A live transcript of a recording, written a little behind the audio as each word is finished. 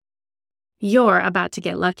You're about to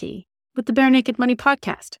get lucky with the Bare Naked Money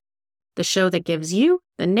Podcast, the show that gives you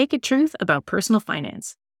the naked truth about personal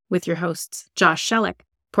finance, with your hosts, Josh Shellick,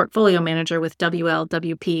 portfolio manager with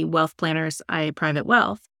WLWP Wealth Planners IA Private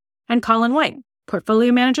Wealth, and Colin White,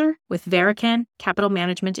 portfolio manager with Verican Capital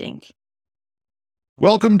Management, Inc.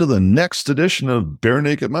 Welcome to the next edition of Bare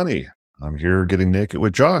Naked Money. I'm here getting naked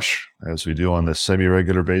with Josh, as we do on this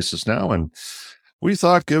semi-regular basis now, and we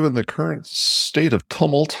thought, given the current state of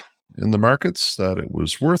tumult in the markets, that it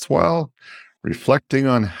was worthwhile reflecting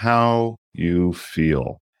on how you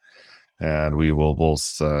feel. And we will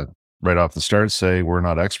both, right off the start, say we're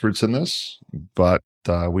not experts in this, but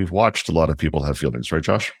we've watched a lot of people have feelings, right,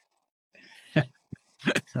 Josh?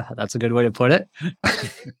 That's a good way to put it.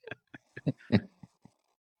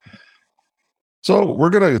 So we're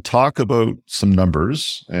going to talk about some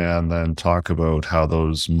numbers and then talk about how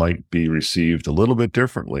those might be received a little bit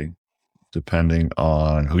differently depending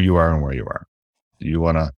on who you are and where you are. Do you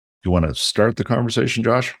want to start the conversation,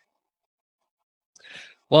 Josh?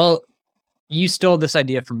 Well, you stole this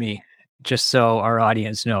idea from me, just so our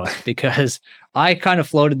audience knows, because I kind of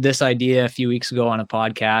floated this idea a few weeks ago on a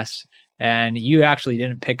podcast, and you actually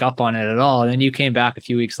didn't pick up on it at all. And then you came back a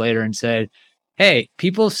few weeks later and said, hey,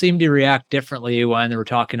 people seem to react differently when they were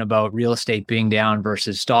talking about real estate being down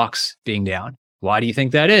versus stocks being down. Why do you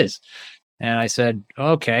think that is? And I said,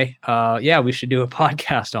 okay, yeah, we should do a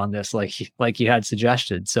podcast on this, like you had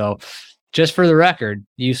suggested. So just for the record,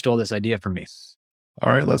 you stole this idea from me.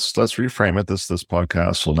 All right, let's reframe it. This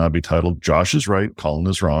podcast will now be titled "Josh is right, Colin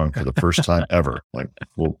is wrong" for the first time ever.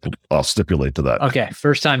 I'll stipulate to that. Okay,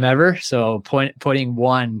 first time ever. So putting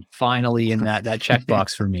one finally in that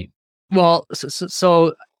checkbox for me. Well,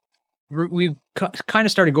 so we've kind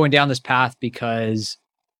of started going down this path because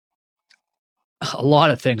a lot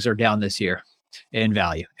of things are down this year in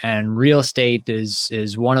value, and real estate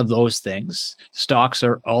is one of those things. Stocks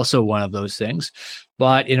are also one of those things.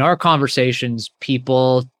 But in our conversations,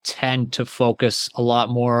 people tend to focus a lot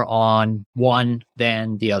more on one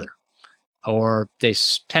than the other, or they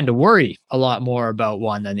tend to worry a lot more about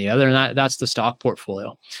one than the other. And that's the stock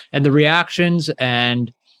portfolio. And the reactions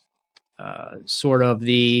and sort of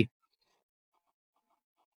the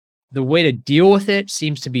way to deal with it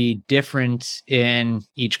seems to be different in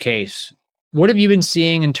each case. What have you been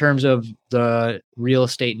seeing in terms of the real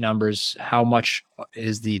estate numbers? How much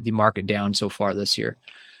is the market down so far this year?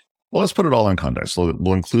 Well, let's put it all in context.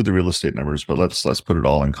 We'll include the real estate numbers, but let's put it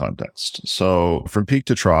all in context. So from peak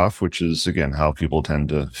to trough, which is, again, how people tend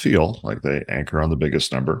to feel, like they anchor on the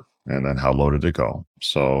biggest number, and then how low did it go?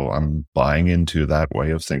 So I'm buying into that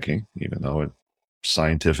way of thinking, even though it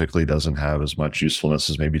scientifically doesn't have as much usefulness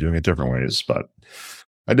as maybe doing it different ways. But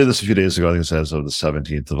I did this a few days ago. I think it's as of the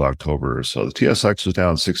 17th of October. So the TSX was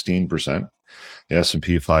down 16%. The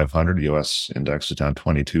S&P 500 US index was down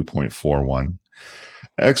 22.41.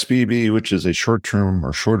 XBB, which is a short-term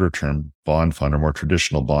or shorter-term bond fund, or more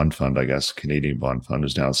traditional bond fund, I guess, Canadian bond fund,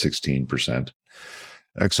 is down 16%.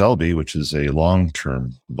 XLB, which is a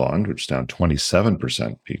long-term bond, which is down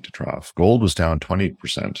 27% peak to trough. Gold was down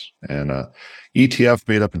 20%. And ETF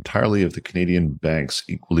made up entirely of the Canadian banks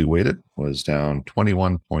equally weighted was down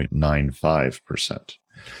 21.95%.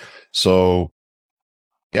 So,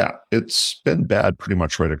 yeah, it's been bad pretty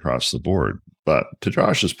much right across the board. But to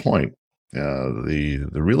Josh's point, the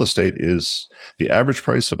real estate is, the average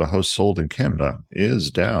price of a house sold in Canada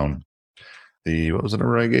is down. What was the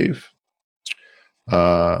number I gave?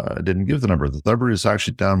 I didn't give the number. The number is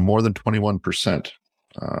actually down more than 21%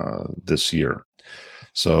 this year.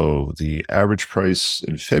 So the average price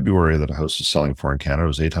in February that a house was selling for in Canada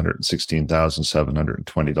was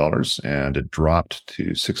 $816,720, and it dropped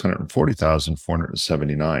to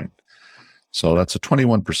 $640,479. So that's a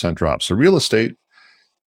 21% drop. So real estate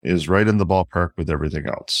is right in the ballpark with everything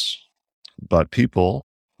else. But people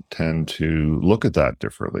tend to look at that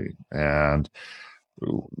differently. And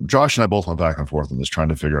Josh and I both went back and forth on this, trying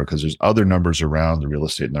to figure out, because there's other numbers around the real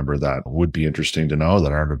estate number that would be interesting to know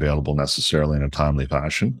that aren't available necessarily in a timely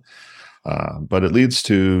fashion. But it leads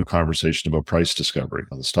to conversation about price discovery.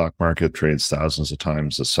 The stock market trades thousands of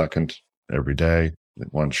times a second every day.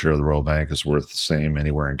 One share of the Royal Bank is worth the same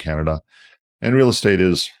anywhere in Canada. And real estate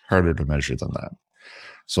is harder to measure than that.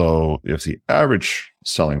 So if the average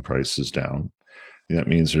selling price is down, that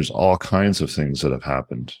means there's all kinds of things that have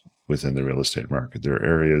happened within the real estate market. There are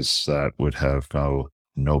areas that would have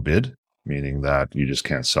no bid, meaning that you just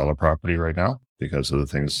can't sell a property right now because of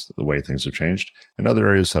the way things have changed, and other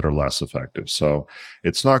areas that are less effective. So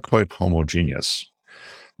it's not quite homogeneous,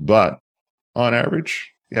 but on average,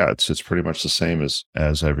 yeah, it's pretty much the same as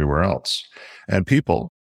everywhere else. And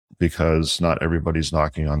people, because not everybody's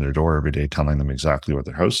knocking on their door every day telling them exactly what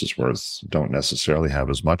their house is worth, don't necessarily have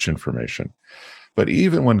as much information. But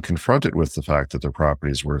even when confronted with the fact that their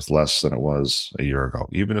property is worth less than it was a year ago,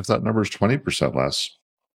 even if that number is 20% less,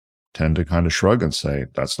 tend to kind of shrug and say,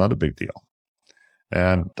 that's not a big deal.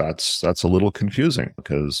 And that's a little confusing,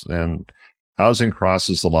 because then housing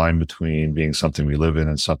crosses the line between being something we live in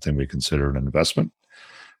and something we consider an investment.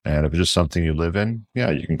 And if it's just something you live in,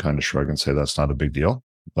 yeah, you can kind of shrug and say that's not a big deal.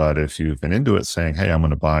 But if you've been into it saying, hey, I'm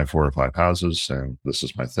going to buy 4 or 5 houses and this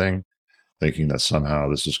is my thing, thinking that somehow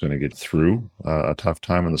this is going to get through a tough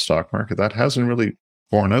time in the stock market, that hasn't really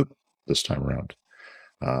borne out this time around.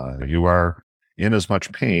 You are in as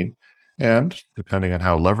much pain, and depending on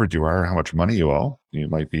how levered you are, how much money you owe, you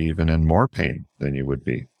might be even in more pain than you would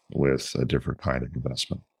be with a different kind of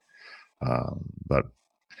investment. But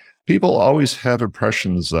people always have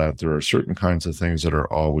impressions that there are certain kinds of things that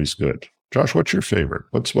are always good. Josh, what's your favorite?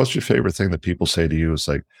 What's your favorite thing that people say to you is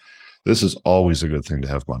like, this is always a good thing to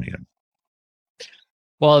have money in?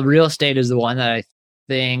 Well, real estate is the one that I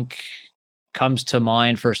think comes to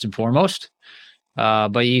mind first and foremost.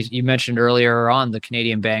 But you mentioned earlier on the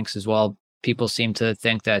Canadian banks as well. People seem to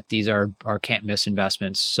think that these are can't miss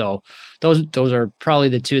investments. So those are probably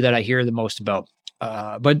the two that I hear the most about.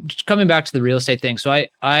 But coming back to the real estate thing, so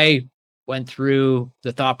I went through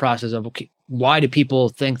the thought process of, okay, why do people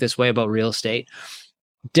think this way about real estate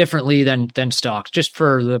differently than stocks? Just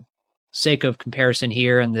for the sake of comparison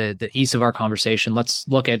here and the ease of our conversation, let's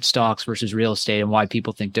look at stocks versus real estate and why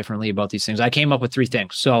people think differently about these things. I came up with 3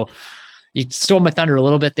 things. So you stole my thunder a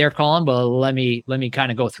little bit there, Colin, but let me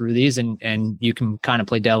kind of go through these and you can kind of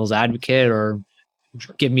play devil's advocate or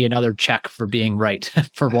give me another check for being right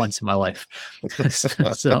for once in my life.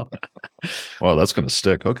 So, well, that's going to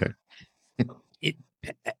stick. Okay.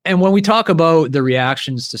 And when we talk about the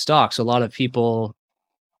reactions to stocks, a lot of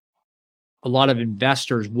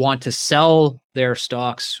investors want to sell their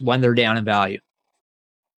stocks when they're down in value.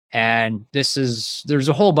 And there's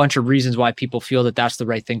a whole bunch of reasons why people feel that that's the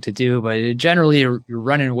right thing to do, but generally you're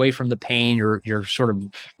running away from the pain, you're sort of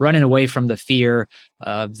running away from the fear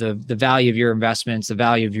of the value of your investments, the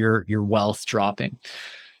value of your wealth dropping.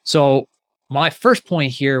 So my first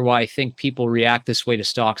point here, why I think people react this way to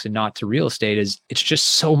stocks and not to real estate, is it's just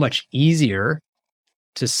so much easier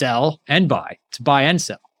to sell and buy and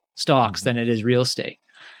sell stocks than it is real estate.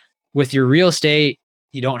 With your real estate,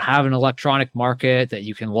 you don't have an electronic market that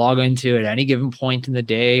you can log into at any given point in the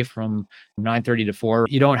day from 9:30 to 4.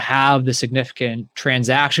 You don't have the significant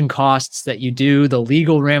transaction costs that you do, the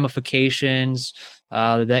legal ramifications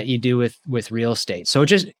that you do with real estate. So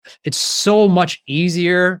it's so much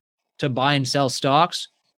easier to buy and sell stocks.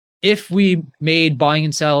 If we made buying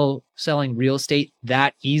and selling real estate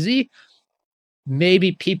that easy,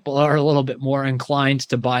 maybe people are a little bit more inclined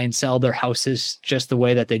to buy and sell their houses just the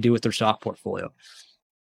way that they do with their stock portfolio.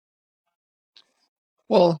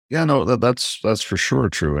 Well, yeah, no, that's for sure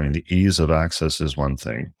true. I mean, the ease of access is one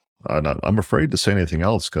thing. I'm afraid to say anything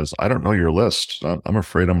else because I don't know your list. I'm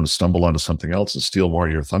afraid I'm going to stumble onto something else and steal more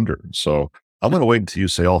of your thunder. So I'm going to wait until you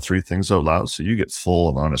say all 3 things out loud so you get full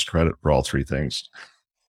and honest credit for all 3 things.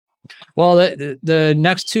 Well, the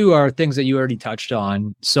next 2 are things that you already touched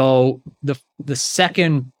on. So the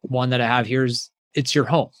second one that I have here is it's your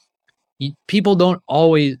home. People don't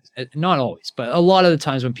always, not always, but a lot of the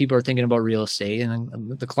times when people are thinking about real estate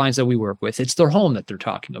and the clients that we work with, it's their home that they're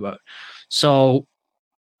talking about. So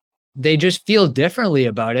they just feel differently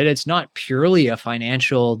about it. It's not purely a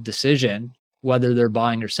financial decision whether they're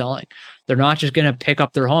buying or selling. They're not just going to pick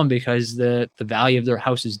up their home because the value of their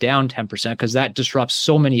house is down 10%, because that disrupts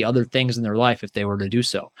so many other things in their life if they were to do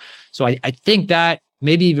so. So I think that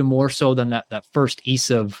maybe even more so than that first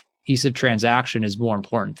ease of transaction is more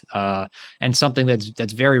important, and something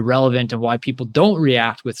that's very relevant and why people don't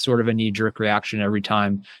react with sort of a knee-jerk reaction every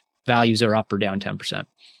time values are up or down 10%.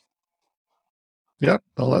 Yeah,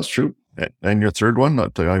 well, that's true. And your third one,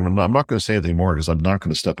 I'm not going to say anything more because I'm not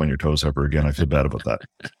going to step on your toes ever again. I feel bad about that.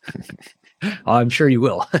 I'm sure you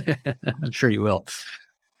will. I'm sure you will.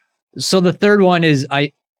 So the third one is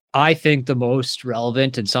I think the most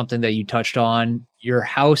relevant and something that you touched on. Your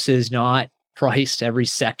house is not priced every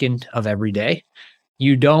second of every day.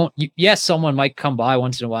 Yes, someone might come by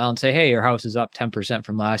once in a while and say, hey, your house is up 10%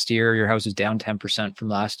 from last year. Your house is down 10% from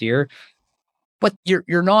last year. But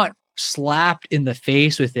you're not slapped in the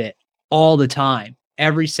face with it all the time,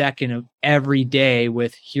 every second of every day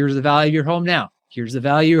with, here's the value of your home now. Here's the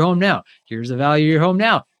value of your home now. Here's the value of your home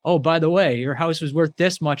now. Oh, by the way, your house was worth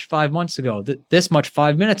this much 5 months ago, this much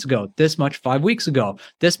 5 minutes ago, this much 5 weeks ago,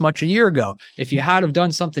 this much a year ago. If you had have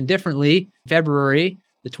done something differently, February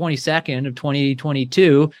the 22nd of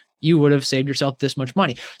 2022, you would have saved yourself this much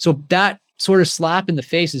money. So that sort of slap in the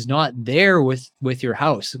face is not there with your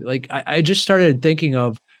house. Like I just started thinking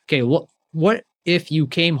of, okay, what if you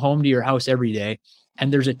came home to your house every day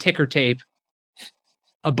and there's a ticker tape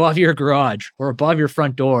above your garage or above your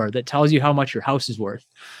front door that tells you how much your house is worth?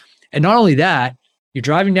 And not only that, you're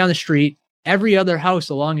driving down the street, every other house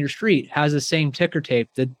along your street has the same ticker tape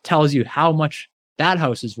that tells you how much that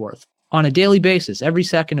house is worth on a daily basis, every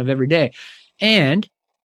second of every day. And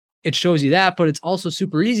it shows you that, but it's also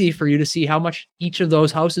super easy for you to see how much each of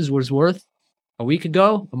those houses was worth a week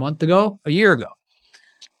ago, a month ago, a year ago.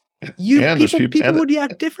 People would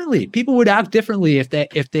act differently. People would act differently if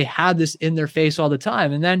they had this in their face all the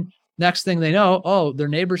time. And then next thing they know, oh, their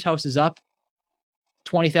neighbor's house is up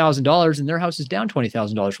 $20,000 and their house is down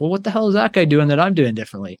 $20,000. Well, what the hell is that guy doing that I'm doing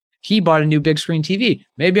differently? He bought a new big screen TV.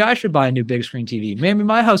 Maybe I should buy a new big screen TV. Maybe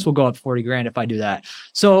my house will go up 40 grand if I do that.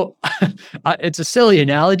 So it's a silly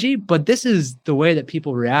analogy, but this is the way that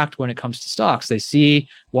people react when it comes to stocks. They see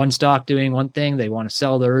one stock doing one thing. They want to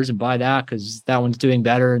sell theirs and buy that because that one's doing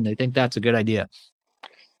better. And they think that's a good idea.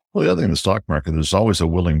 Well, the other thing in the stock market, there's always a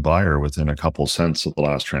willing buyer within a couple cents of the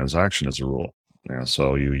last transaction as a rule. Yeah,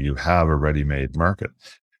 so you have a ready-made market.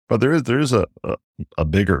 But there is a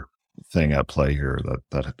bigger thing at play here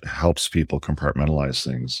that helps people compartmentalize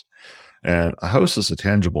things. And a house is a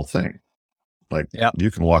tangible thing. Like you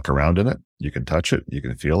can walk around in it, you can touch it, you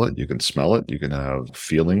can feel it, you can smell it, you can have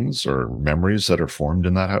feelings or memories that are formed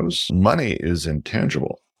in that house. Money is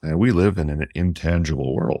intangible, and we live in an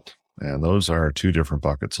intangible world. And those are two different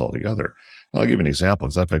buckets altogether. I'll give you an example,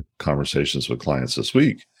 because I've had conversations with clients this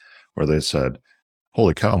week where they said,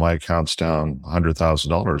 holy cow, my account's down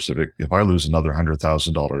 $100,000. If I lose another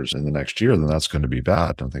 $100,000 in the next year, then that's going to be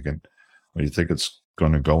bad. I'm thinking, well, you think it's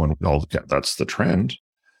going to go and, oh, yeah, that's the trend.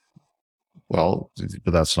 Well,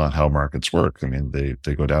 but that's not how markets work. I mean,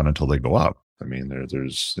 they go down until they go up. I mean,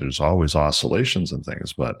 there's always oscillations and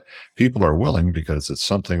things, but people are willing because it's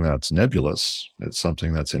something that's nebulous. It's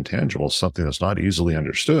something that's intangible, something that's not easily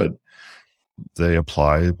understood. They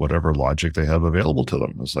apply whatever logic they have available to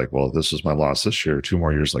them. It's like, well, this is my loss this year. 2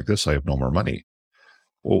 more years like this, I have no more money.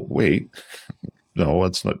 Well, wait, no,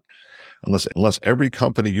 it's not. Unless every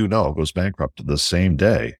company you know goes bankrupt the same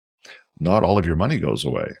day, not all of your money goes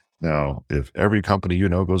away. Now, if every company you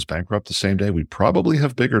know goes bankrupt the same day, we probably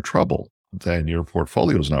have bigger trouble than your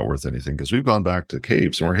portfolio is not worth anything, because we've gone back to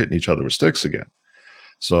caves and we're hitting each other with sticks again.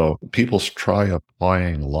 So people try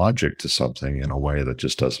applying logic to something in a way that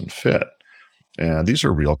just doesn't fit. And these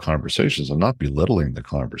are real conversations. I'm not belittling the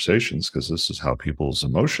conversations, because this is how people's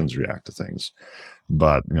emotions react to things.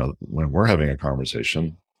 But, when we're having a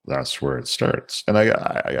conversation, that's where it starts. And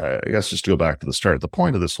I guess just to go back to the start, the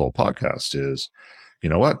point of this whole podcast is, you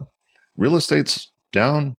know what? Real estate's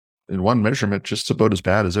down in one measurement just about as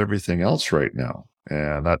bad as everything else right now.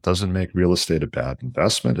 And that doesn't make real estate a bad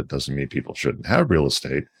investment. It doesn't mean people shouldn't have real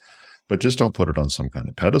estate, but just don't put it on some kind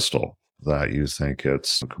of pedestal that you think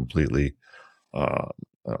it's completely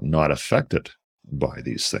not affected by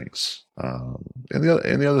these things. And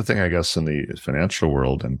the other thing, I guess, in the financial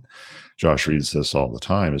world, and Josh reads this all the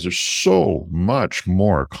time, is there's so much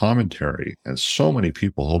more commentary and so many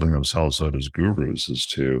people holding themselves out as gurus as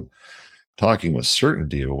to talking with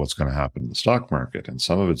certainty of what's going to happen in the stock market. And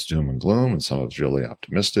some of it's doom and gloom, and some of it's really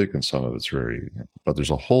optimistic, and some of it's but there's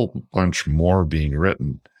a whole bunch more being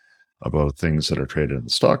written about things that are traded in the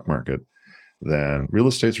stock market than real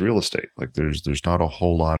estate's real estate. Like there's not a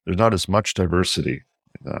whole lot, there's not as much diversity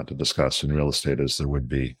to discuss in real estate as there would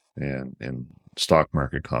be in stock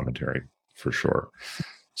market commentary, for sure.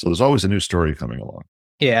 So there's always a new story coming along.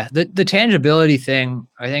 Yeah, the tangibility thing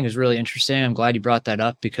I think is really interesting. I'm glad you brought that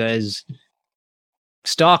up, because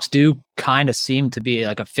stocks do kind of seem to be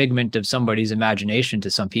like a figment of somebody's imagination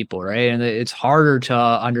to some people, right? And it's harder to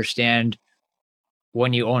understand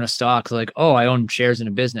when you own a stock, like, oh, I own shares in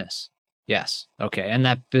a business. Yes. Okay. And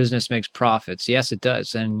that business makes profits. Yes, it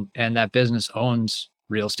does. And that business owns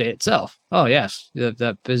real estate itself. Oh, yes,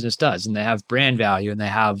 that business does. And they have brand value and they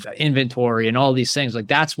have inventory and all these things. Like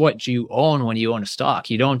that's what you own when you own a stock.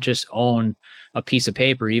 You don't just own a piece of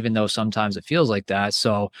paper, even though sometimes it feels like that.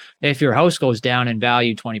 So if your house goes down in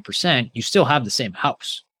value 20%, you still have the same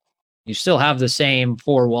house. You still have the same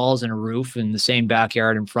 4 walls and a roof and the same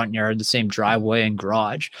backyard and front yard, the same driveway and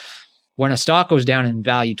garage. When a stock goes down in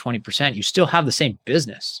value 20%, you still have the same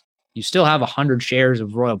business. You still have 100 shares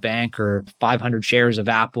of Royal Bank or 500 shares of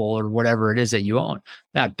Apple or whatever it is that you own.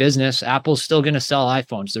 That business, Apple's still going to sell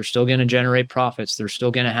iPhones. They're still going to generate profits. They're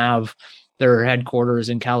still going to have their headquarters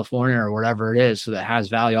in California or whatever it is. So that has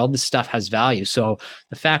value. All this stuff has value. So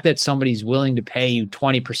the fact that somebody's willing to pay you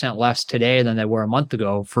 20% less today than they were a month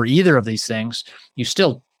ago for either of these things, you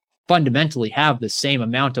still fundamentally have the same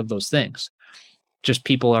amount of those things. Just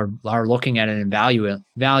people are looking at it and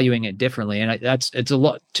valuing it differently. And it's a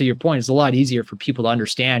lot, to your point, it's a lot easier for people to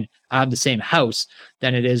understand I have the same house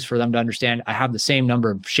than it is for them to understand I have the same number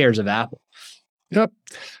of shares of Apple. Yep.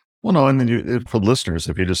 Well, no, and then for listeners,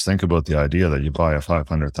 if you just think about the idea that you buy a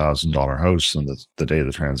 $500,000 house and the day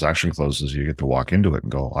the transaction closes, you get to walk into it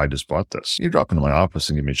and go, I just bought this. You drop into my office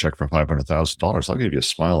and give me a check for $500,000. I'll give you a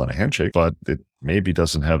smile and a handshake, but it maybe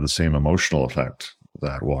doesn't have the same emotional effect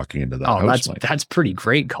that walking into that house. That's pretty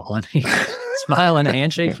great, Colin. Smile and a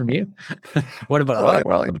handshake from you. What about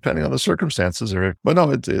well, depending on the circumstances, but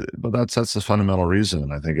no, but that's the fundamental reason,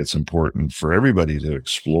 and I think it's important for everybody to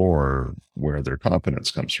explore where their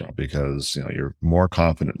confidence comes from, because you're more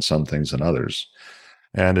confident in some things than others,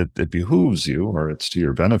 and it behooves you, or it's to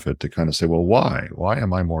your benefit, to kind of say, well, why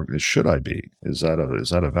am I more? Should I be? Is that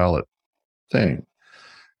a valid thing?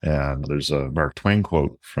 And there's a Mark Twain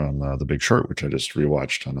quote from The Big Short, which I just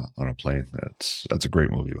rewatched on a plane. That's a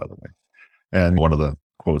great movie, by the way. And one of the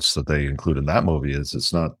quotes that they include in that movie is,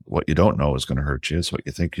 it's not what you don't know is going to hurt you. It's what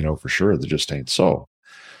you think you know for sure that just ain't so.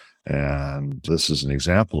 And this is an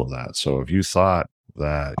example of that. So if you thought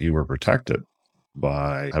that you were protected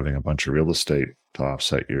by having a bunch of real estate to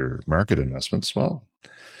offset your market investments, well,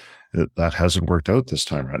 that hasn't worked out this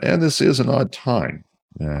time around. And this is an odd time.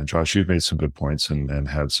 And Josh, you've made some good points and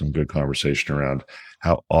had some good conversation around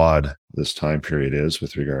how odd this time period is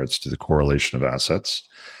with regards to the correlation of assets.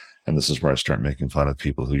 And this is where I start making fun of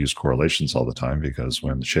people who use correlations all the time, because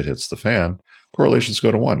when the shit hits the fan, correlations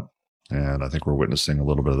go to 1. And I think we're witnessing a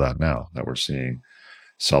little bit of that now, that we're seeing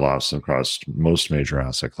sell-offs across most major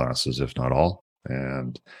asset classes, if not all.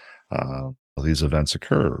 And these events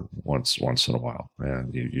occur once in a while.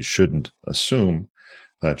 And you shouldn't assume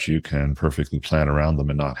that you can perfectly plan around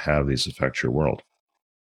them and not have these affect your world.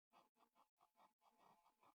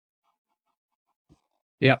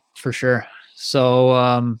 Yeah, for sure.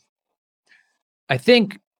 So I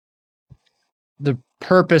think the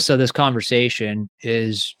purpose of this conversation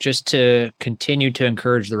is just to continue to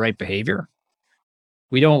encourage the right behavior.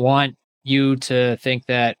 We don't want you to think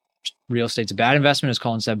that real estate's a bad investment, as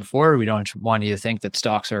Colin said before. We don't want you to think that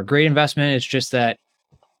stocks are a great investment. It's just that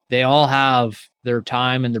they all have their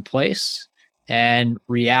time and their place, and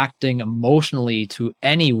reacting emotionally to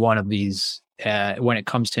any one of these when it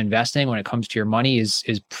comes to investing, when it comes to your money,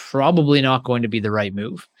 is probably not going to be the right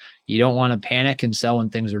move. You don't want to panic and sell when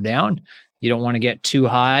things are down. You don't want to get too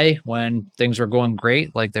high when things are going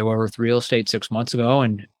great, like they were with real estate 6 months ago,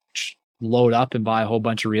 and load up and buy a whole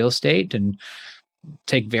bunch of real estate and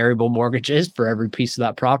take variable mortgages for every piece of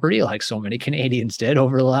that property, like so many Canadians did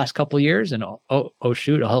over the last couple of years. And oh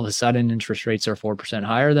shoot, all of a sudden interest rates are 4%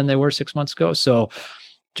 higher than they were 6 months ago. So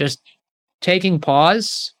just taking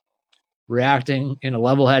pause, reacting in a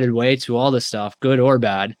level-headed way to all this stuff, good or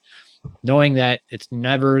bad, knowing that it's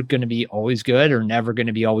never going to be always good or never going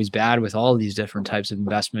to be always bad with all of these different types of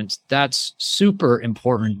investments. That's super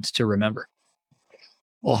important to remember.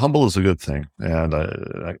 Well, humble is a good thing. And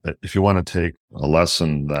if you want to take a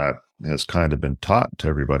lesson that has kind of been taught to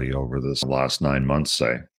everybody over this last 9 months,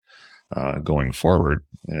 say, going forward,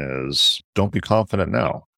 is don't be confident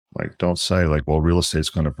now. Like, don't say like, well, real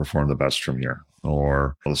estate's going to perform the best from here,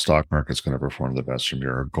 or well, the stock market's going to perform the best from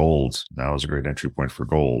here, or gold now is a great entry point for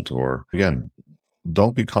gold. Or again,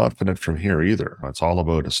 don't be confident from here either. It's all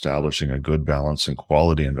about establishing a good balance in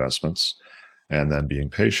quality investments, and then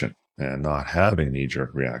being patient and not having knee-jerk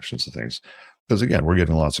reactions to things. Because again, we're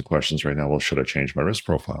getting lots of questions right now. Well, should I change my risk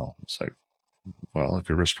profile? It's like, well, if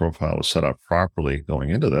your risk profile was set up properly going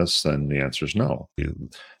into this, then the answer is no.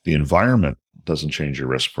 The environment doesn't change your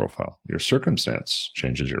risk profile. Your circumstance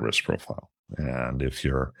changes your risk profile. And if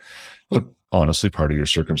honestly, part of your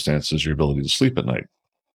circumstance is your ability to sleep at night.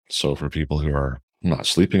 So for people who are not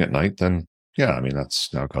sleeping at night, then yeah, I mean,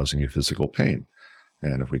 that's now causing you physical pain.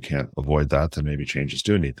 And if we can't avoid that, then maybe changes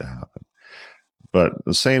do need to happen. But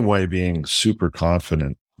the same way, being super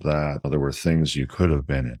confident that there were things you could have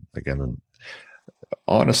been in. Again,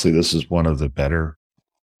 honestly, this is one of the better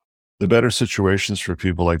situations for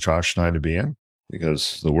people like Josh and I to be in,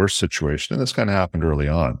 because the worst situation, and this kind of happened early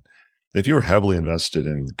on, if you were heavily invested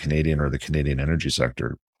in Canadian or the Canadian energy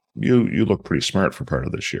sector, you look pretty smart for part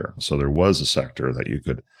of this year. So there was a sector that you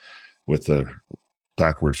could, with the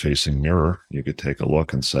backward facing mirror, you could take a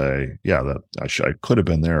look and say, yeah, that I could have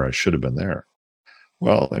been there. I should have been there.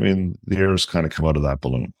 Well, I mean, the air's kind of come out of that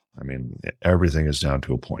balloon. I mean, everything is down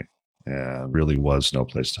to a point, and really was no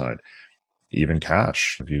place to hide. even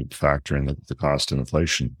cash. If you factor in the cost of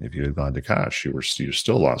inflation, if you had gone to cash, you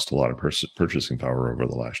still lost a lot of purchasing power over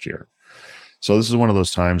the last year. So this is one of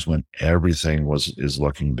those times when everything is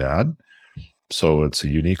looking bad. So it's a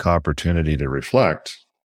unique opportunity to reflect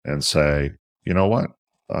and say, you know what?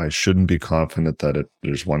 I shouldn't be confident that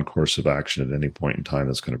there's one course of action at any point in time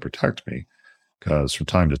that's going to protect me, because from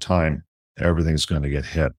time to time, everything's going to get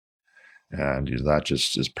hit. And that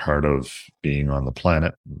just is part of being on the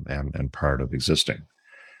planet and part of existing.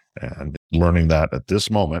 And learning that at this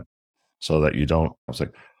moment so that you don't, I was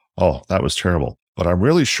like, oh, that was terrible, but I'm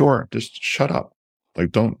really sure, just shut up.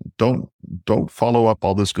 Like, don't follow up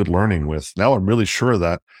all this good learning with, now I'm really sure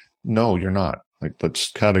that, no, you're not. Like,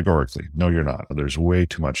 let's categorically, no, you're not. There's way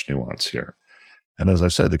too much nuance here. And as I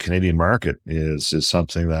said, the Canadian market is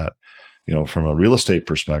something that, from a real estate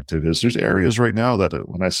perspective, there's areas right now that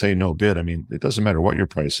when I say no bid, I mean, it doesn't matter what your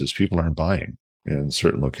price is, people aren't buying in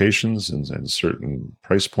certain locations and certain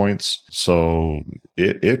price points. So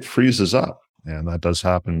it freezes up. And that does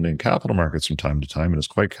happen in capital markets from time to time, and it's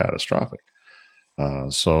quite catastrophic.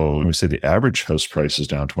 So when we say the average house price is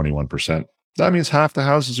down 21%, that means half the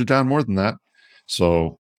houses are down more than that.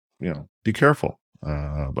 So, be careful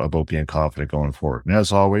about being confident going forward. And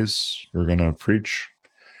as always, we're going to preach,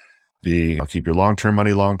 keep your long-term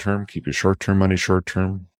money long-term, keep your short-term money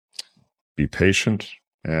short-term, be patient,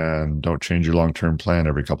 and don't change your long-term plan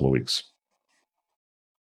every couple of weeks.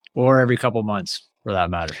 Or every couple of months, for that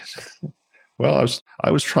matter. Well,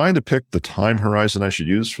 I was trying to pick the time horizon I should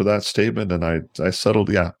use for that statement, and I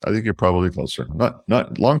settled, I think you're probably closer.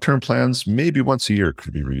 Not long-term plans, maybe once a year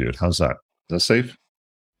could be reviewed. How's that? Is that safe?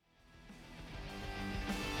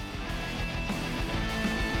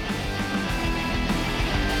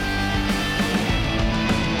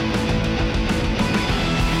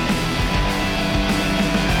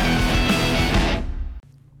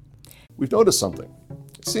 We've noticed something.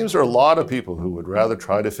 It seems there are a lot of people who would rather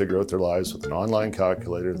try to figure out their lives with an online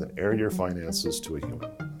calculator than air your finances to a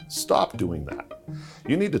human. Stop doing that.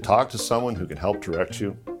 You need to talk to someone who can help direct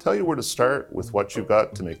you, tell you where to start with what you've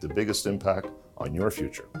got to make the biggest impact on your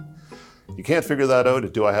future. You can't figure that out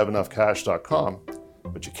at doihaveenoughcash.com,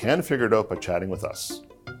 but you can figure it out by chatting with us.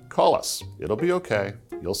 Call us. It'll be okay.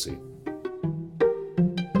 You'll see.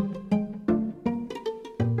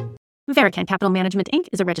 Verican Capital Management Inc.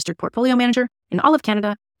 is a registered portfolio manager in all of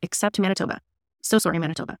Canada except Manitoba. So sorry,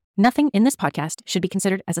 Manitoba. Nothing in this podcast should be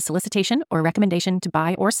considered as a solicitation or recommendation to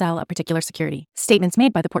buy or sell a particular security. Statements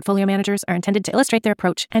made by the portfolio managers are intended to illustrate their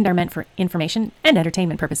approach and are meant for information and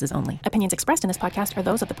entertainment purposes only. Opinions expressed in this podcast are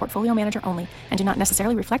those of the portfolio manager only and do not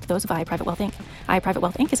necessarily reflect those of iPrivate Wealth Inc. iPrivate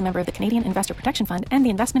Wealth Inc. is a member of the Canadian Investor Protection Fund and the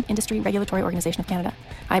Investment Industry Regulatory Organization of Canada.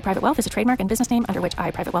 iPrivate Wealth is a trademark and business name under which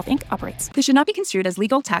iPrivate Wealth Inc. operates. This should not be construed as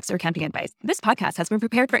legal, tax, or accounting advice. This podcast has been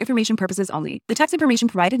prepared for information purposes only. The tax information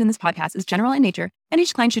provided in this podcast is general in nature, and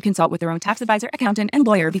each client should consult with their own tax advisor, accountant, and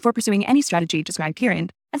lawyer before pursuing any strategy described herein,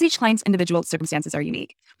 as each client's individual circumstances are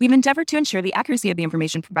unique. We've endeavored to ensure the accuracy of the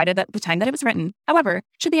information provided at the time that it was written. However,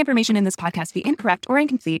 should the information in this podcast be incorrect or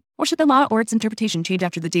incomplete, or should the law or its interpretation change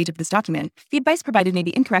after the date of this document, the advice provided may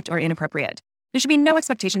be incorrect or inappropriate. There should be no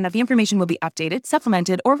expectation that the information will be updated,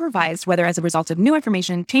 supplemented, or revised, whether as a result of new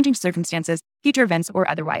information, changing circumstances, future events, or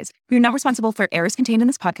otherwise. We are not responsible for errors contained in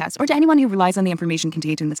this podcast or to anyone who relies on the information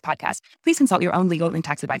contained in this podcast. Please consult your own legal and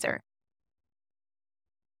tax advisor.